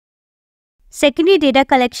Secondary data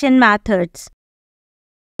collection methods.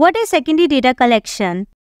 What is secondary data collection?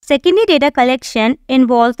 Secondary data collection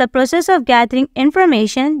involves the process of gathering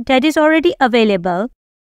information that is already available.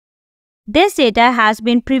 This data has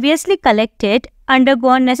been previously collected,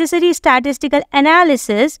 undergone necessary statistical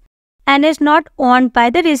analysis, and is not owned by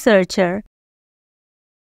the researcher.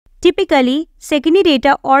 Typically, secondary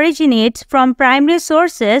data originates from primary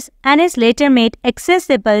sources and is later made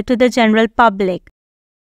accessible to the general public.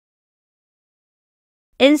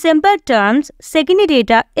 In simple terms, secondary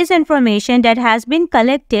data is information that has been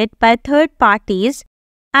collected by third parties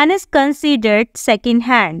and is considered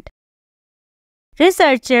second-hand.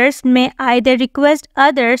 Researchers may either request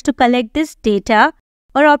others to collect this data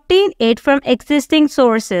or obtain it from existing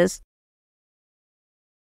sources.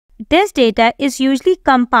 This data is usually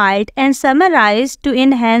compiled and summarized to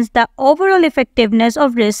enhance the overall effectiveness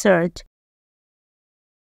of research.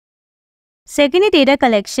 Secondary data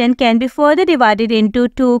collection can be further divided into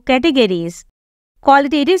two categories: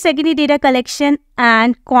 qualitative secondary data collection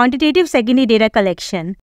and quantitative secondary data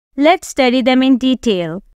collection. Let's study them in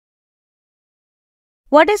detail.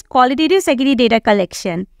 What is qualitative secondary data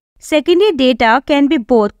collection? Secondary data can be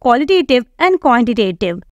both qualitative and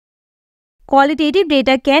quantitative. Qualitative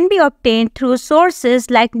data can be obtained through sources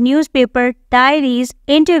like newspaper, diaries,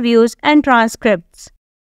 interviews, and transcripts.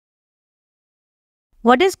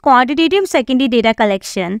 What is quantitative secondary data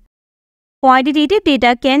collection? Quantitative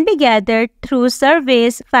data can be gathered through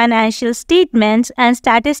surveys, financial statements, and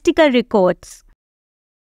statistical records.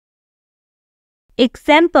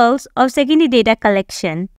 Examples of secondary data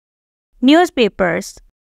collection. Newspapers.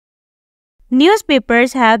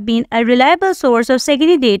 Newspapers have been a reliable source of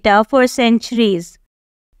secondary data for centuries,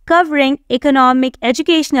 covering economic,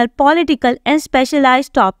 educational, political, and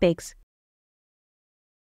specialized topics.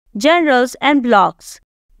 Journals and blogs.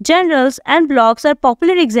 Journals and blogs are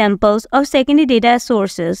popular examples of secondary data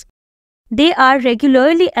sources. They are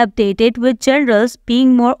regularly updated, with journals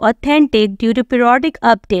being more authentic due to periodic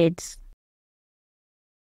updates.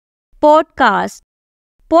 Podcasts.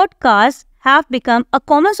 Podcasts have become a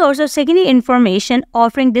common source of secondary information,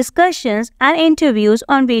 offering discussions and interviews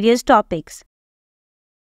on various topics.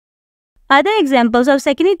 Other examples of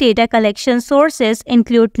secondary data collection sources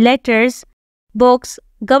include letters, books,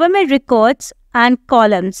 government records, and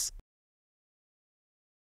columns.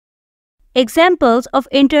 Examples of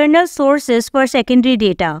internal sources for secondary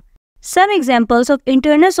data. Some examples of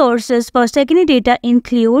internal sources for secondary data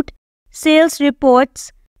include sales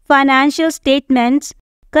reports, financial statements,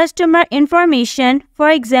 customer information,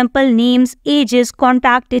 for example names, ages,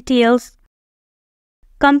 contact details,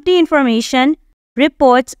 company information,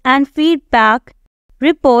 reports and feedback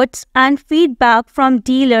from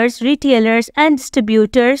dealers, retailers, and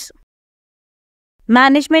distributors,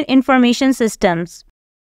 management information systems.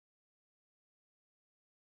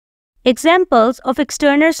 Examples of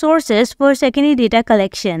external sources for secondary data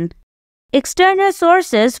collection. External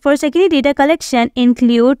sources for secondary data collection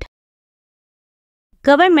include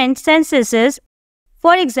government censuses,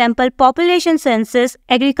 for example population census,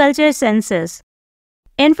 agriculture census.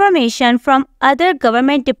 Information from other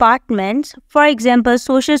government departments, for example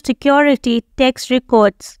Social Security tax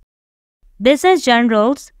records. Business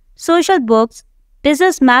journals, social books,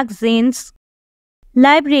 business magazines,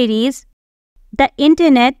 libraries, the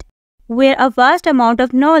Internet, where a vast amount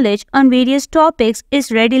of knowledge on various topics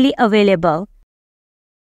is readily available.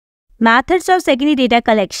 Methods of secondary data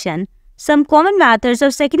collection. Some common methods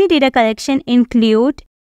of secondary data collection include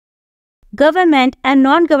government and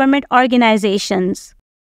non-government organizations.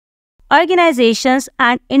 Organizations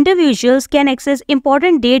and individuals can access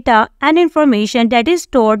important data and information that is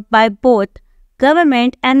stored by both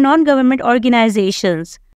government and non-government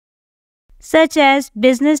organizations, such as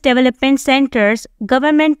business development centers,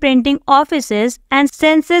 government printing offices, and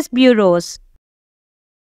census bureaus.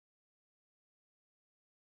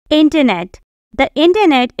 Internet. The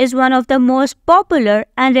Internet is one of the most popular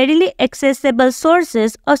and readily accessible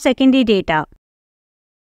sources of secondary data.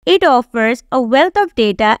 It offers a wealth of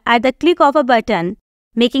data at the click of a button,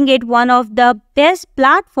 making it one of the best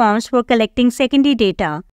platforms for collecting secondary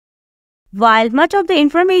data. While much of the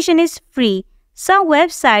information is free, some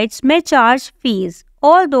websites may charge fees,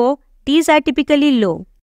 although these are typically low.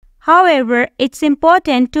 However, it's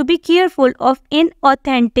important to be careful of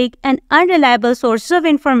inauthentic and unreliable sources of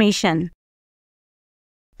information.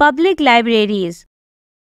 Public libraries.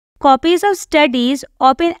 Copies of studies,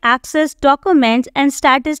 open access documents, and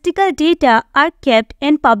statistical data are kept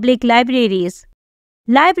in public libraries.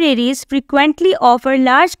 Libraries frequently offer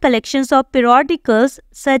large collections of periodicals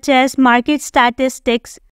such as market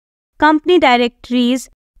statistics, company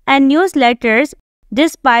directories, and newsletters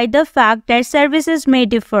despite the fact that services may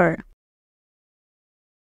differ.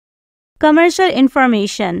 Commercial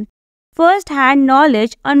information. First-hand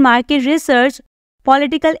knowledge on market research,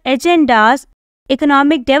 political agendas,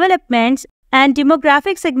 economic developments, and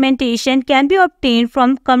demographic segmentation can be obtained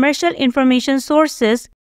from commercial information sources,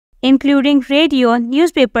 including radio,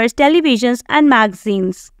 newspapers, televisions, and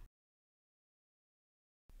magazines.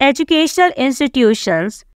 Educational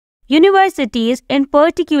institutions. Universities in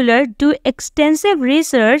particular do extensive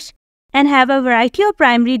research and have a variety of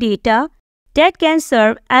primary data that can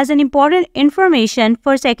serve as an important information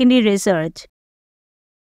for secondary research.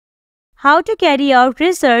 How to carry out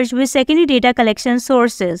research with secondary data collection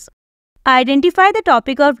sources. Identify the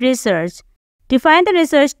topic of research. Define the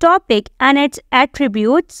research topic and its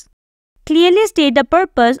attributes. Clearly state the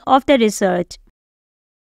purpose of the research.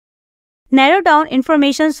 Narrow down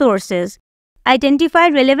information sources. Identify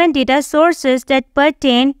relevant data sources that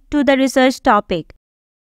pertain to the research topic.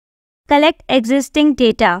 Collect existing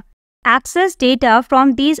data. Access data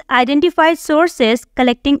from these identified sources,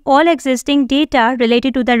 collecting all existing data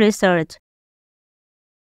related to the research.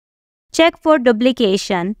 Check for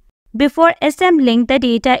duplication. Before assembling the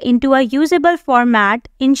data into a usable format,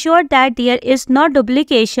 ensure that there is no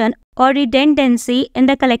duplication or redundancy in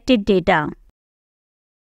the collected data.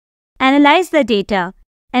 Analyze the data.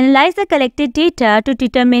 Analyze the collected data to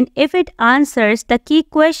determine if it answers the key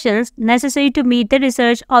questions necessary to meet the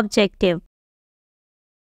research objective.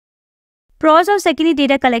 Pros of secondary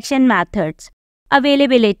data collection methods.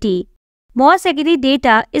 Availability. Most secondary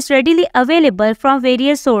data is readily available from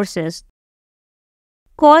various sources.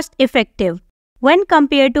 Cost effective. When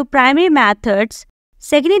compared to primary methods,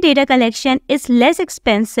 secondary data collection is less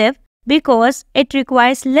expensive because it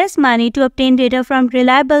requires less money to obtain data from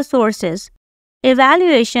reliable sources.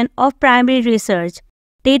 Evaluation of primary research.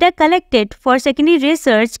 Data collected for secondary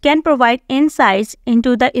research can provide insights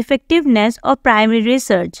into the effectiveness of primary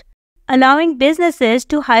research, allowing businesses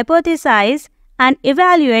to hypothesize and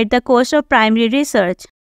evaluate the cost of primary research.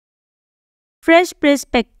 Fresh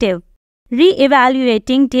perspective.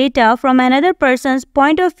 Re-evaluating data from another person's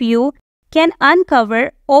point of view can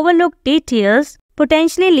uncover overlooked details,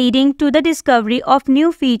 potentially leading to the discovery of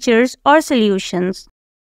new features or solutions.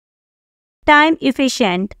 Time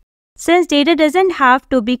efficient. Since data doesn't have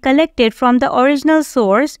to be collected from the original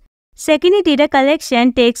source, secondary data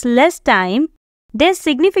collection takes less time. This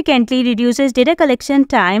significantly reduces data collection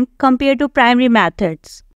time compared to primary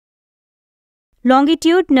methods.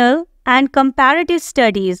 Longitudinal and comparative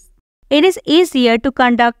studies. It is easier to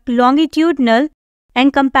conduct longitudinal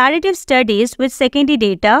and comparative studies with secondary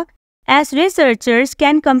data, as researchers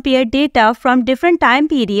can compare data from different time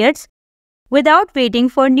periods without waiting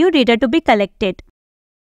for new data to be collected.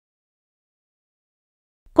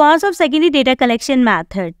 Cons of secondary data collection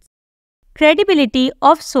methods. Credibility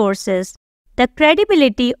of sources. The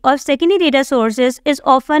credibility of secondary data sources is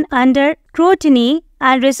often under scrutiny,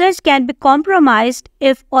 and research can be compromised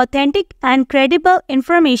if authentic and credible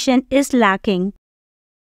information is lacking.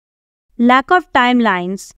 Lack of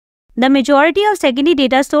timelines. The majority of secondary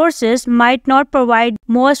data sources might not provide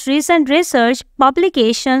most recent research,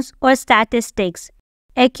 publications, or statistics.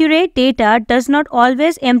 Accurate data does not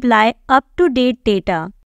always imply up-to-date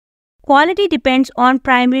data. Quality depends on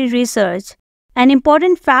primary research. An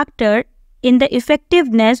important factor in the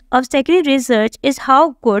effectiveness of secondary research is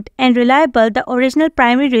how good and reliable the original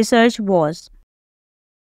primary research was.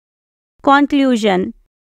 Conclusion.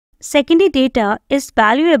 Secondary data is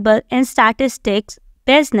valuable in statistics,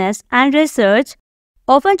 business, and research,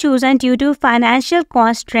 often chosen due to financial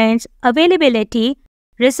constraints, availability,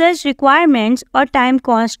 research requirements, or time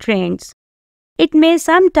constraints. It may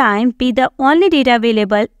sometimes be the only data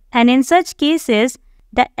available, and in such cases,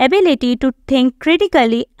 the ability to think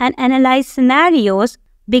critically and analyze scenarios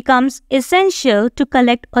becomes essential to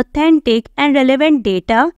collect authentic and relevant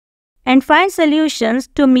data and find solutions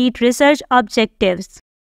to meet research objectives.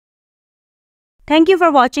 Thank you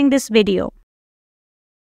for watching this video.